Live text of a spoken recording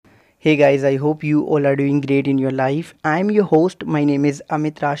Hey guys, I hope you all are doing great in your life. I'm your host. My name is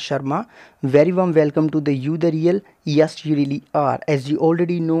Amit Raj Sharma. Very warm welcome to the You the Real. Yes, you really are. As you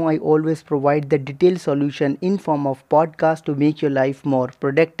already know, I always provide the detailed solution in form of podcast to make your life more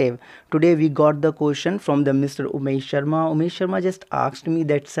productive. Today we got the question from the Mr. Umesh Sharma. Umesh Sharma just asked me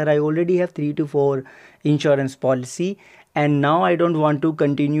that sir, I already have 3 to 4 insurance policy and now I don't want to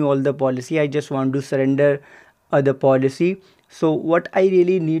continue all the policy. I just want to surrender the policy. So what I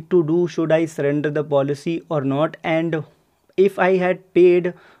really need to do, should I surrender the policy or not? And if I had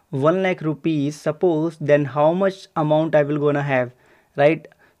paid 1 lakh rupees suppose, then how much amount I will gonna have, right?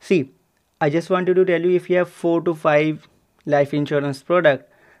 See, I just wanted to tell you, if you have 4 to 5 life insurance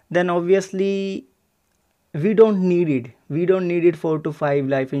product, then obviously we don't need it 4 to 5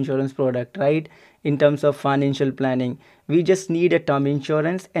 life insurance product, right? In terms of financial planning, we just need a term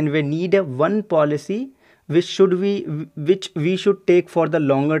insurance, and we need a one policy which we should take for the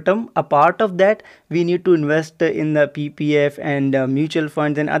longer term. A part of that, we need to invest in the ppf and mutual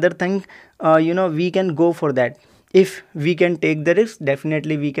funds and other things. We can go for that. If we can take the risk,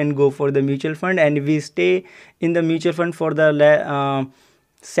 definitely we can go for the mutual fund, and we stay in the mutual fund for the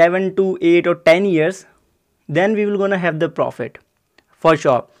 7 to 8 or 10 years, then we will gonna have the profit for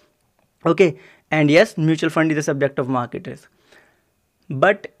sure. Okay. And yes, mutual fund is a subject of market risk.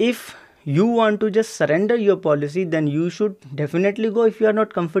 But if you want to just surrender your policy, then you should definitely go. If you are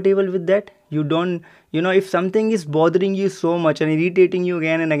not comfortable with that, you don't, if something is bothering you so much and irritating you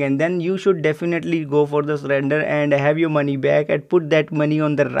again and again, then you should definitely go for the surrender and have your money back and put that money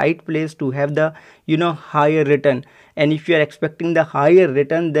on the right place to have the higher return. And if you are expecting the higher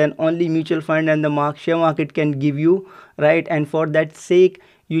return, then only mutual fund and the share market can give you, right? And for that sake,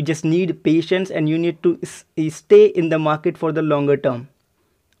 you just need patience, and you need to stay in the market for the longer term.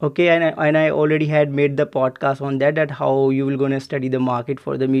 Okay. And I already had made the podcast on that how you will gonna study the market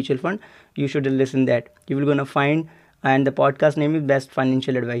for the mutual fund. You should listen that. You will gonna find, and the podcast name is Best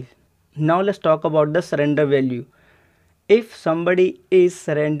Financial Advice. Now let's talk about the surrender value. If somebody is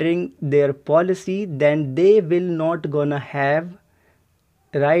surrendering their policy, then they will not gonna have,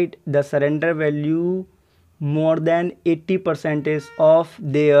 right, the surrender value more than 80% of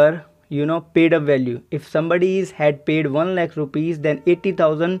their paid up value. If somebody is had paid 1 lakh rupees, then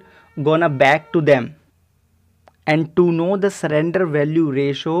 80,000 gonna back to them. And to know the surrender value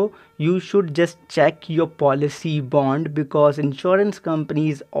ratio, you should just check your policy bond, because insurance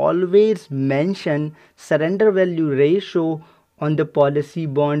companies always mention surrender value ratio on the policy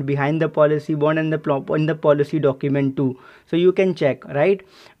bond, behind the policy bond, and in the policy document too. So you can check, right?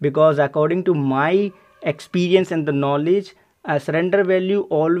 Because according to my experience and the knowledge, surrender value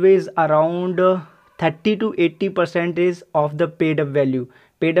always around 30 to 80% is of the paid up value.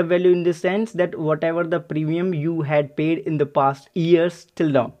 Paid up value in the sense that whatever the premium you had paid in the past years till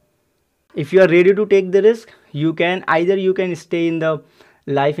now. If you are ready to take the risk, you can stay in the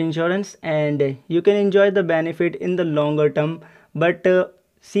life insurance, and you can enjoy the benefit in the longer term. But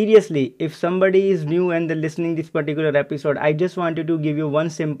seriously, if somebody is new and they're listening this particular episode, I just wanted to give you one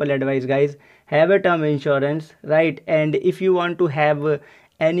simple advice, guys. Have a term insurance, right? And if you want to have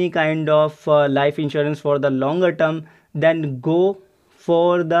any kind of life insurance for the longer term, then go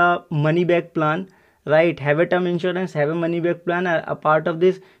for the money back plan, right? Have a term insurance, have a money back plan. A part of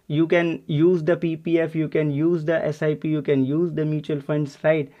this, you can use the ppf, you can use the sip, you can use the mutual funds,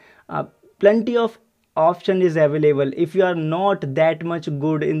 right? Plenty of option is available. If you are not that much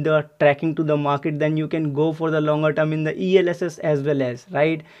good in the tracking to the market, then you can go for the longer term in the elss as well as,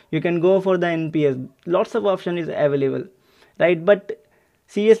 right? You can go for the nps. Lots of option is available, right? But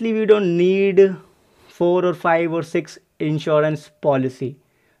seriously, we don't need 4 or 5 or 6 insurance policy.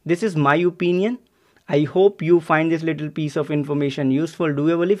 This is my opinion. I hope you find this little piece of information useful,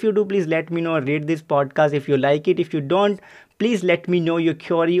 doable. If you do, please let me know. Rate this podcast if you like it. If you don't, please let me know your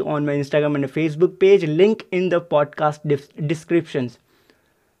query on my Instagram and Facebook page. Link in the podcast descriptions.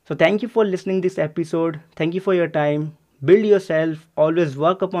 So thank you for listening this episode. Thank you for your time. Build yourself. Always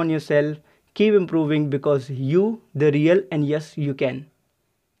work upon yourself. Keep improving, because you, the real, and yes, you can.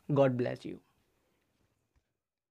 God bless you.